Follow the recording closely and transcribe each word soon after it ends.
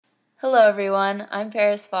Hello, everyone. I'm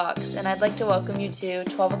Paris Fox, and I'd like to welcome you to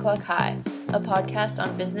 12 O'Clock High, a podcast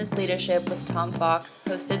on business leadership with Tom Fox,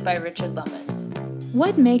 hosted by Richard Lummis.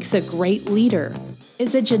 What makes a great leader?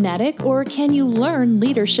 Is it genetic, or can you learn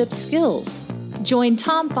leadership skills? Join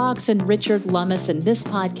Tom Fox and Richard Lummis in this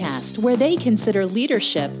podcast, where they consider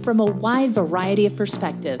leadership from a wide variety of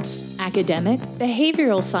perspectives: academic,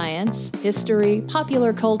 behavioral science, history,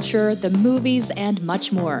 popular culture, the movies, and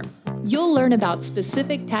much more. You'll learn about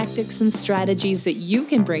specific tactics and strategies that you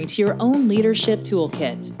can bring to your own leadership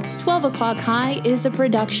toolkit. 12 O'Clock High is a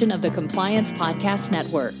production of the Compliance Podcast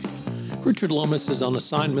Network. Richard Lummis is on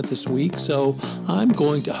assignment this week, so I'm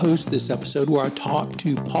going to host this episode where I talk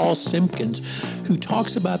to Paul Simpkins, who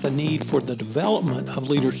talks about the need for the development of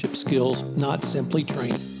leadership skills, not simply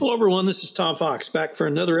training. Hello, everyone. This is Tom Fox, back for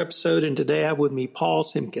another episode, and today I have with me Paul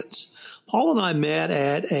Simpkins. Paul and I met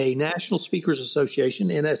at a National Speakers Association,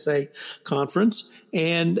 NSA conference,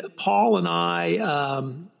 and Paul and I,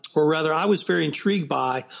 I was very intrigued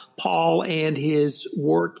by Paul and his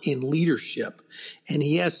work in leadership. And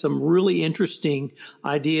he has some really interesting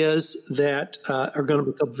ideas that are going to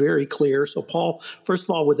become very clear. So, Paul, first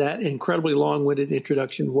of all, with that incredibly long-winded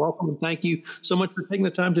introduction, welcome and thank you so much for taking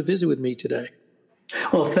the time to visit with me today.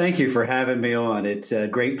 Well, thank you for having me on. It's a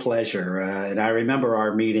great pleasure. And I remember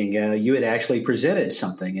our meeting. You had actually presented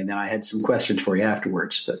something, and then I had some questions for you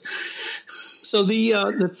afterwards. So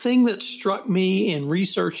the thing that struck me in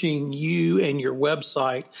researching you and your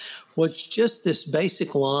website was just this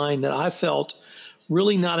basic line that I felt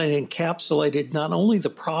really encapsulated not only the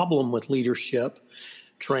problem with leadership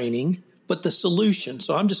training, but the solution.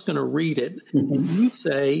 So I'm just going to read it. Mm-hmm. And you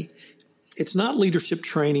say, it's not leadership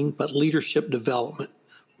training, but leadership development.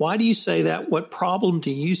 Why do you say that? What problem do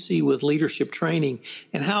you see with leadership training?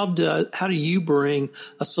 And how do you bring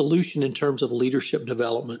a solution in terms of leadership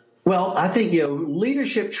development? Well, I think,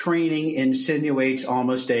 leadership training insinuates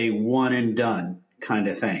almost a one and done kind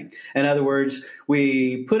of thing. In other words,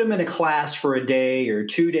 we put them in a class for a day or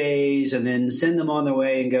 2 days and then send them on their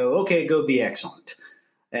way and go, okay, go be excellent.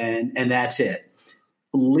 And that's it.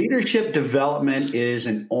 Leadership development is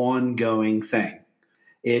an ongoing thing.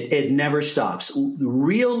 It never stops.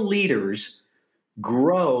 Real leaders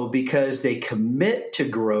grow because they commit to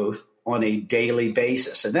growth on a daily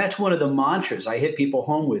basis. And that's one of the mantras I hit people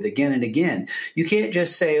home with again and again. You can't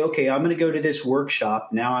just say, okay, I'm going to go to this workshop.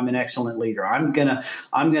 Now I'm an excellent leader. I'm going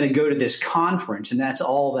to go to this conference, and that's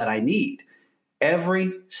all that I need.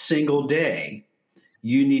 Every single day,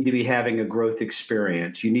 you need to be having a growth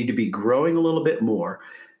experience. You need to be growing a little bit more.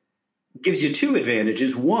 It gives you two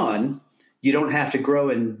advantages. One, you don't have to grow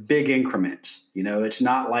in big increments. It's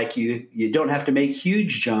not like you don't have to make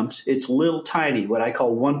huge jumps. It's little tiny, what I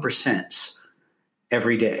call 1%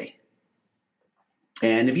 every day.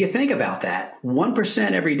 And if you think about that,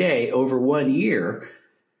 1% every day over 1 year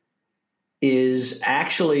is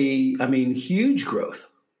actually, huge growth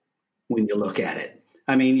when you look at it.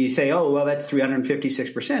 You say, oh, well, that's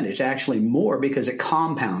 356%. It's actually more because it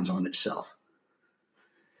compounds on itself.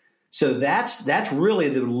 So that's really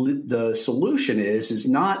the solution is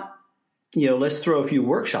not, let's throw a few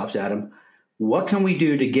workshops at them. What can we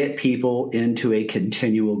do to get people into a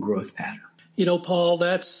continual growth pattern? Paul,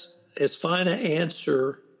 that's as fine an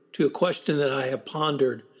answer to a question that I have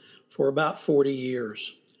pondered for about 40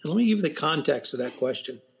 years. And let me give you the context of that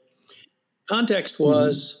question. Context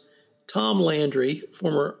was Tom Landry,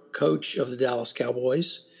 former coach of the Dallas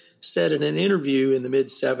Cowboys, said in an interview in the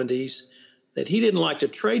mid-'70s that he didn't like to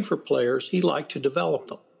trade for players, he liked to develop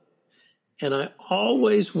them. And I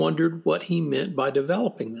always wondered what he meant by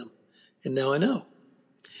developing them. And now I know.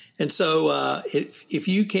 And so if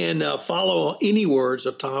you can follow any words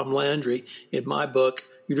of Tom Landry in my book,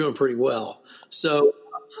 you're doing pretty well. So,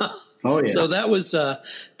 So that was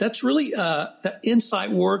that's really that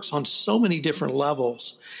insight works on so many different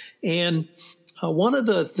levels. And one of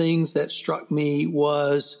the things that struck me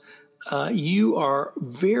was you are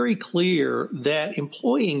very clear that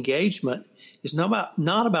employee engagement is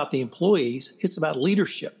not about the employees, it's about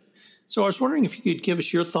leadership. So I was wondering if you could give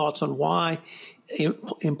us your thoughts on why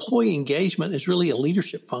employee engagement is really a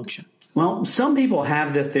leadership function. Well, some people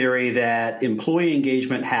have the theory that employee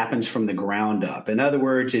engagement happens from the ground up. In other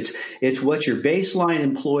words, it's what your baseline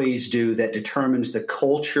employees do that determines the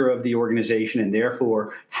culture of the organization and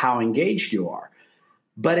therefore how engaged you are.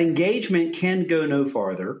 But engagement can go no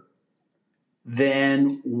farther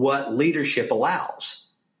than what leadership allows.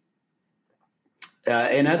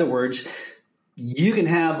 In other words, you can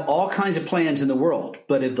have all kinds of plans in the world,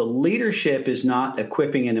 but if the leadership is not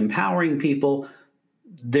equipping and empowering people,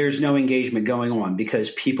 there's no engagement going on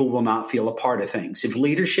because people will not feel a part of things. If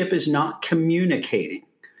leadership is not communicating,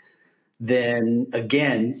 then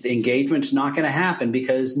again, the engagement's not going to happen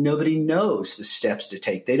because nobody knows the steps to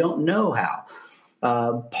take. They don't know how.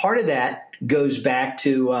 Part of that goes back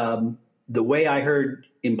to the way I heard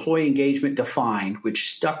employee engagement defined,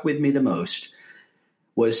 which stuck with me the most,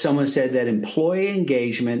 was someone said that employee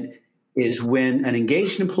engagement is when an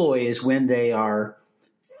engaged employee is when they are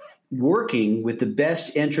working with the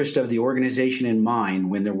best interest of the organization in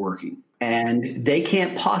mind when they're working. And they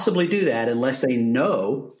can't possibly do that unless they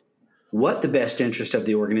know what the best interest of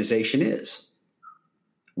the organization is.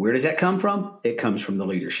 Where does that come from? It comes from the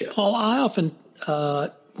leadership. Paul, I often,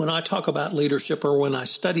 when I talk about leadership or when I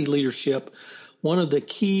study leadership, one of the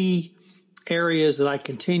key areas that I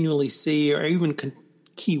continually see, or even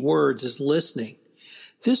key words, is listening.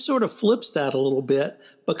 This sort of flips that a little bit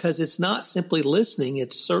because it's not simply listening.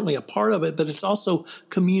 It's certainly a part of it, but it's also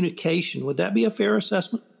communication. Would that be a fair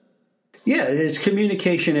assessment? Yeah, it's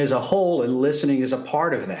communication as a whole, and listening is a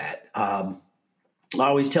part of that. I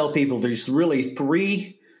always tell people there's really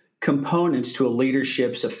three components to a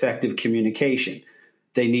leadership's effective communication.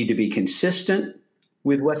 They need to be consistent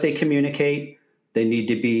with what they communicate. They need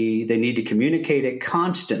to communicate it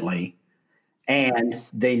constantly, and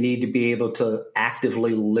they need to be able to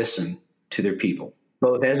actively listen to their people,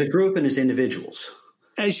 both as a group and as individuals.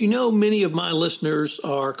 As you know, many of my listeners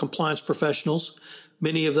are compliance professionals.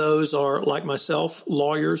 Many of those are, like myself,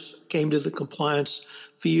 lawyers, came to the compliance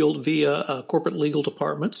field via a corporate legal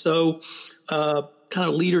department. So kind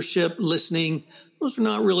of leadership, listening, those are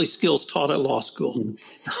not really skills taught at law school.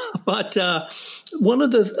 Mm-hmm. But one of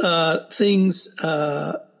the things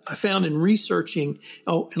I found in researching,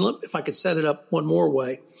 if I could set it up one more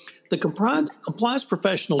way, the compliance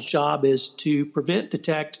professional's job is to prevent,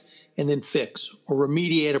 detect, and then fix or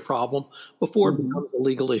remediate a problem before it becomes a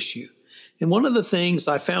legal issue. And one of the things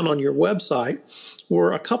I found on your website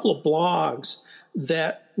were a couple of blogs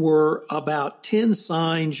that were about 10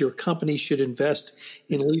 signs your company should invest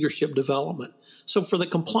in leadership development. So for the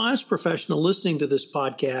compliance professional listening to this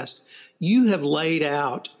podcast, you have laid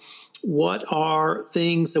out what are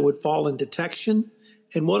things that would fall in detection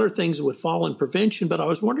and what are things that would fall in prevention. But I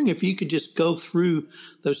was wondering if you could just go through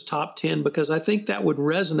those top 10, because I think that would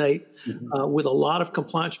resonate with a lot of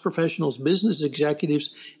compliance professionals, business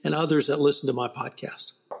executives, and others that listen to my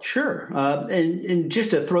podcast. Sure. And just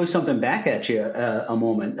to throw something back at you a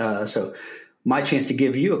moment, so my chance to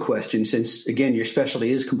give you a question, since, again, your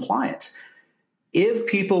specialty is compliance. If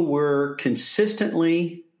people were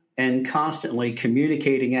consistently and constantly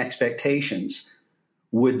communicating expectations,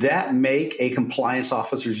 would that make a compliance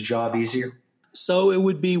officer's job easier? So it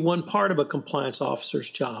would be one part of a compliance officer's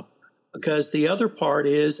job, because the other part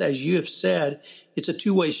is, as you have said, it's a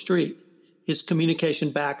two-way street. It's communication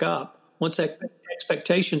back up. Once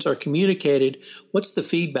expectations are communicated, what's the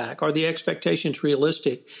feedback? Are the expectations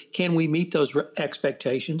realistic? Can we meet those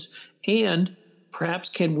expectations? And perhaps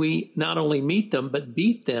can we not only meet them, but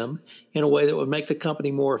beat them in a way that would make the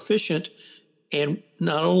company more efficient, and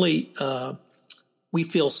not only we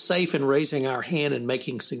feel safe in raising our hand and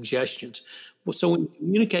making suggestions. So when you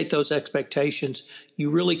communicate those expectations,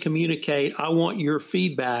 you really communicate, I want your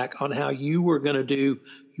feedback on how you were going to do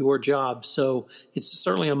your job. So it's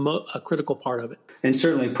certainly a critical part of it. And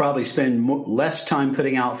certainly probably spend less time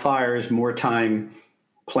putting out fires, more time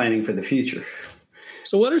planning for the future.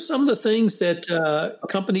 So what are some of the things that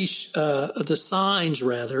companies, the signs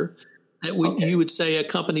rather, that you would say a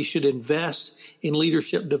company should invest in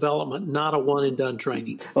leadership development, not a one-and-done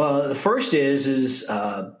training? Well, the first is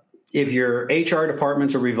if your HR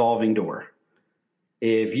department's a revolving door.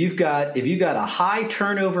 If you've got a high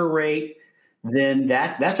turnover rate, then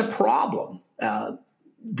that's a problem. The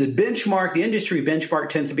industry benchmark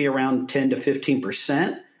tends to be around 10 to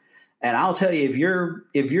 15%. And I'll tell you,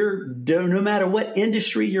 if you're no matter what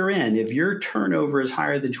industry you're in, if your turnover is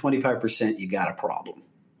higher than 25%, you got a problem.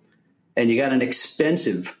 And you got an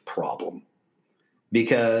expensive problem,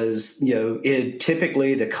 because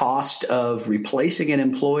typically the cost of replacing an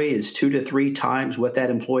employee is 2 to 3 times what that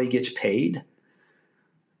employee gets paid.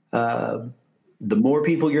 The more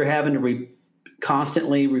people you're having to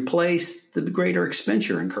constantly replace, the greater expense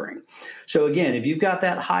you're incurring. So again, if you've got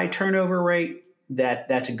that high turnover rate,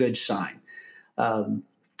 that's a good sign.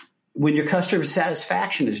 When your customer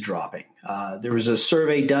satisfaction is dropping, there was a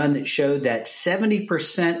survey done that showed that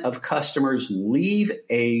 70% of customers leave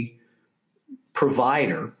a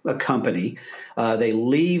provider, a company, they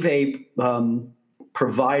leave a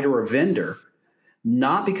provider or vendor,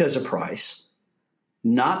 not because of price,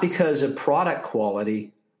 not because of product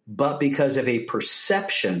quality, but because of a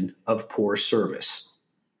perception of poor service.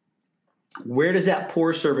 Where does that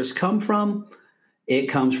poor service come from? It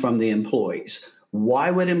comes from the employees.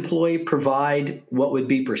 Why would employee provide what would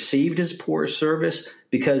be perceived as poor service?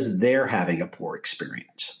 Because they're having a poor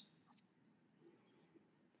experience.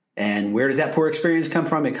 And where does that poor experience come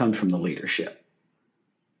from? It comes from the leadership.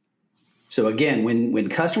 So again, when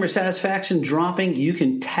customer satisfaction dropping, you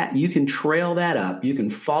can trail that up. You can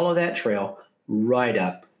follow that trail right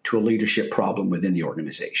up to a leadership problem within the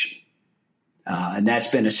organization. And that's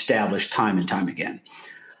been established time and time again.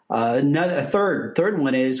 A third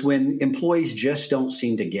one is when employees just don't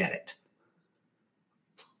seem to get it.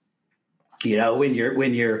 You know, when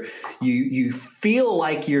you feel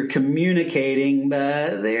like you're communicating,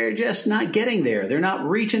 but they're just not getting there. They're not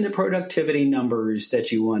reaching the productivity numbers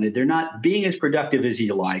that you wanted. They're not being as productive as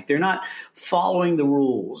you like. They're not following the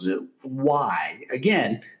rules. Why?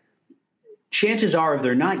 Again, chances are if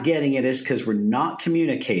they're not getting it is because we're not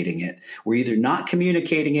communicating it. We're either not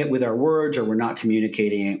communicating it with our words or we're not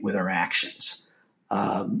communicating it with our actions.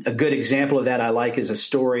 A good example of that I like is a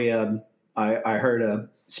story. I heard a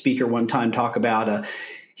speaker one time talk about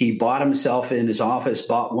he bought himself in his office,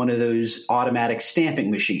 bought one of those automatic stamping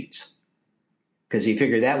machines because he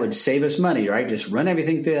figured that would save us money, right? Just run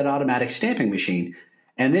everything through that automatic stamping machine.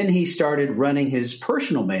 And then he started running his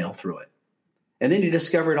personal mail through it. And then he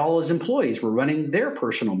discovered all his employees were running their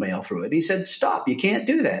personal mail through it. He said, stop, you can't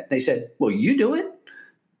do that. They said, well, you do it.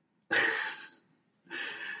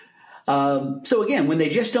 So again, when they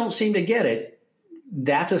just don't seem to get it,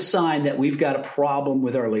 that's a sign that we've got a problem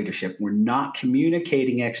with our leadership. We're not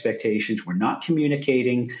communicating expectations. We're not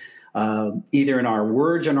communicating either in our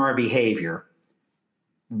words or in our behavior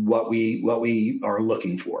what we are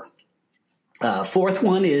looking for. Fourth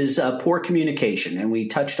one is poor communication, and we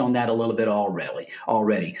touched on that a little bit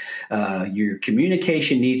already. Your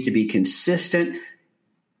communication needs to be consistent.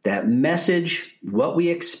 That message, what we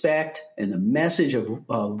expect, and the message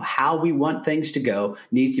of how we want things to go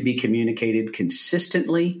needs to be communicated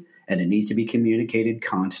consistently, and it needs to be communicated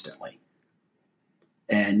constantly.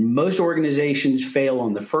 And most organizations fail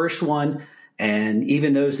on the first one, and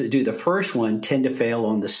even those that do the first one tend to fail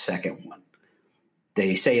on the second one.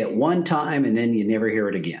 They say it one time, and then you never hear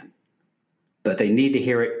it again. But they need to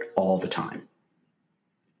hear it all the time.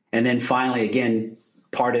 And then finally, again,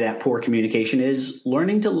 part of that poor communication is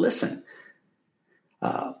learning to listen.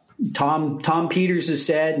 Tom Peters has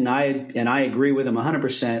said, and I agree with him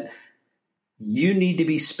 100%, you need to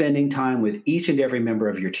be spending time with each and every member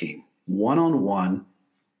of your team, one-on-one,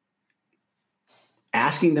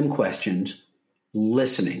 asking them questions,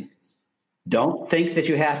 listening. Don't think that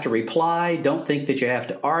you have to reply. Don't think that you have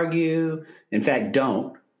to argue. In fact,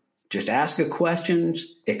 don't. Just ask the questions,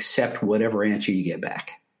 accept whatever answer you get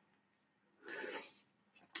back.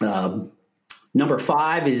 Number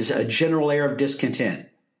 5 is a general air of discontent.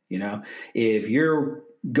 You know, if you're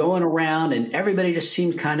going around and everybody just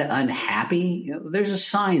seems kind of unhappy, you know, there's a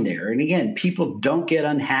sign there. And again, people don't get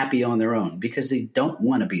unhappy on their own because they don't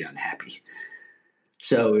want to be unhappy.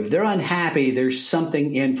 So if they're unhappy, there's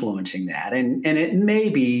something influencing that. And it may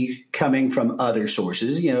be coming from other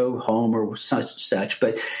sources, you know, home or such.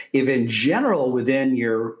 But if in general within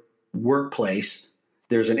your workplace,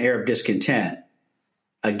 there's an air of discontent,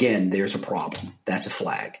 again, there's a problem. That's a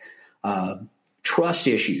flag. Trust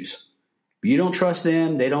issues. You don't trust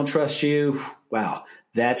them. They don't trust you. Wow.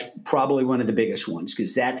 That's probably one of the biggest ones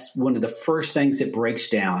because that's one of the first things that breaks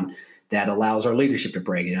down that allows our leadership to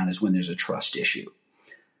break down is when there's a trust issue.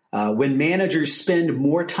 When managers spend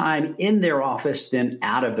more time in their office than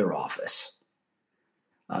out of their office.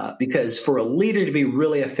 Because for a leader to be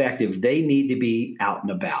really effective, they need to be out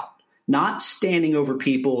and about. Not standing over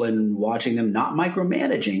people and watching them, not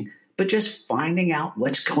micromanaging, but just finding out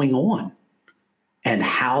what's going on and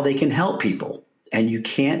how they can help people. And you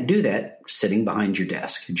can't do that sitting behind your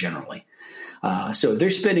desk generally. So if they're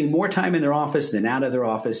spending more time in their office than out of their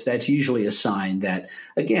office, that's usually a sign that,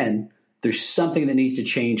 again, there's something that needs to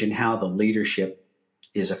change in how the leadership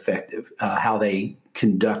is effective, how they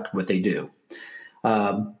conduct what they do.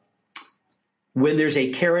 When there's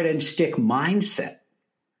a carrot and stick mindset,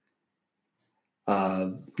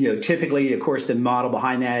 typically, of course, the model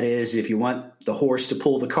behind that is if you want the horse to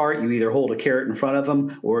pull the cart, you either hold a carrot in front of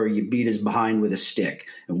him or you beat his behind with a stick.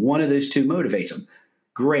 And one of those two motivates him.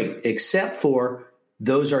 Great, except for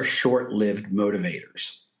those are short-lived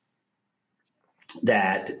motivators.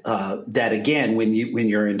 That again, when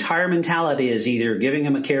your entire mentality is either giving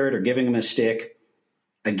him a carrot or giving him a stick,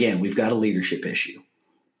 again, we've got a leadership issue.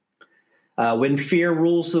 When fear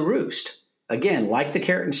rules the roost, again, like the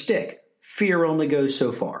carrot and stick, fear only goes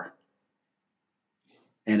so far.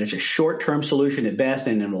 And it's a short-term solution at best,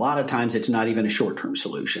 and a lot of times it's not even a short-term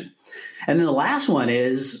solution. And then the last one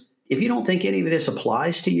is, if you don't think any of this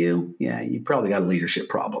applies to you, yeah, you probably got a leadership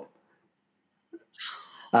problem.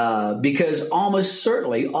 Because almost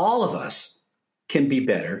certainly all of us can be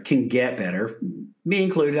better, can get better. Me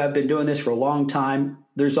included, I've been doing this for a long time.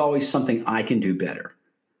 There's always something I can do better.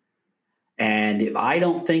 And if I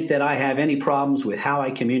don't think that I have any problems with how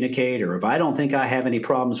I communicate, or if I don't think I have any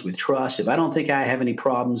problems with trust, if I don't think I have any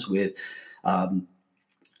problems with how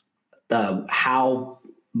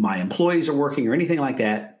my employees are working or anything like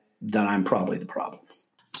that, then I'm probably the problem.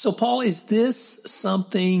 So, Paul, is this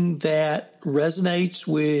something that resonates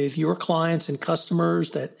with your clients and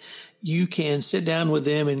customers, that you can sit down with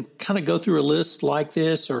them and kind of go through a list like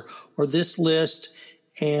this or this list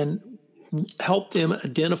and help them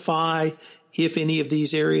identify if any of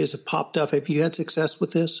these areas have popped up? Have you had success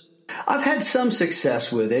with this? I've had some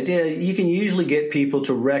success with it. You can usually get people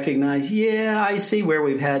to recognize, yeah, I see where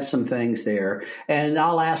we've had some things there. And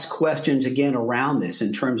I'll ask questions again around this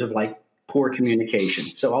in terms of like poor communication.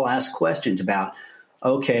 So I'll ask questions about,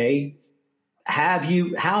 okay,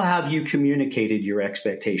 how have you communicated your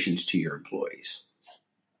expectations to your employees?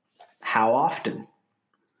 How often?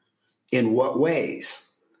 In what ways?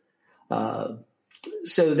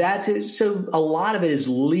 So a lot of it is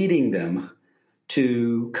leading them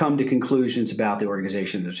to come to conclusions about the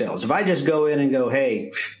organization themselves. If I just go in and go,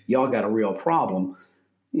 hey, y'all got a real problem,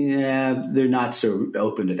 yeah, they're not so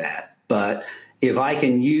open to that. But if I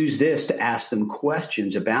can use this to ask them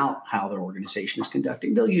questions about how their organization is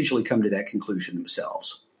conducting, they'll usually come to that conclusion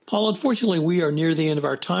themselves. Paul, unfortunately, we are near the end of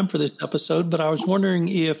our time for this episode, but I was wondering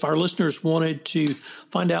if our listeners wanted to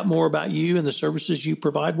find out more about you and the services you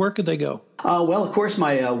provide. Where could they go? Well, of course,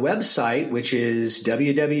 my website, which is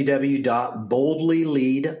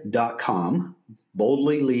www.boldlylead.com,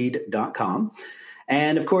 boldlylead.com.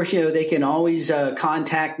 And of course, they can always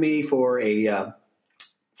contact me for a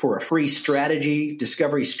free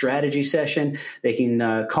discovery strategy session. They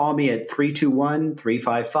can call me at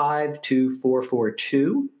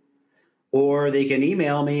 321-355-2442, or they can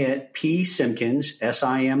email me at psimkins,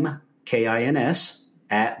 SIMKINS,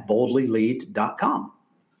 @boldlylead.com.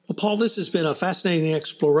 Well, Paul, this has been a fascinating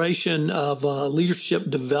exploration of leadership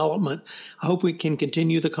development. I hope we can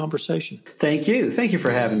continue the conversation. Thank you. Thank you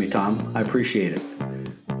for having me, Tom. I appreciate it.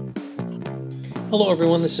 Hello,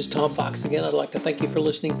 everyone. This is Tom Fox again. I'd like to thank you for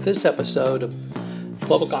listening to this episode of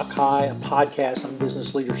 12 O'Clock High, a podcast on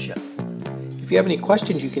business leadership. If you have any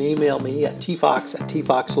questions, you can email me at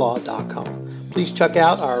tfox@tfoxlaw.com. Please check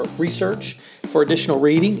out our research for additional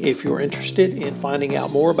reading. If you're interested in finding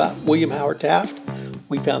out more about William Howard Taft,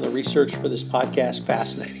 we found the research for this podcast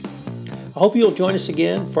fascinating. I hope you'll join us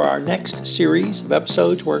again for our next series of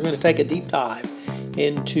episodes. We're going to take a deep dive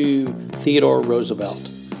into Theodore Roosevelt,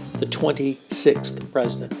 the 26th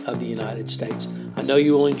President of the United States. I know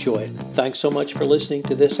you will enjoy it. Thanks so much for listening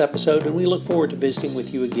to this episode, and we look forward to visiting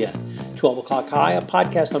with you again. 12 O'Clock High, a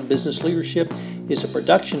podcast on business leadership, is a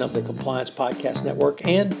production of the Compliance Podcast Network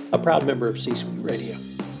and a proud member of C-Suite Radio.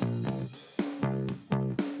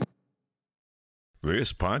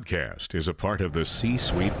 This podcast is a part of the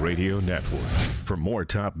C-Suite Radio Network. For more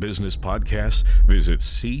top business podcasts, visit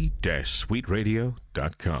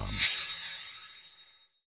c-suiteradio.com.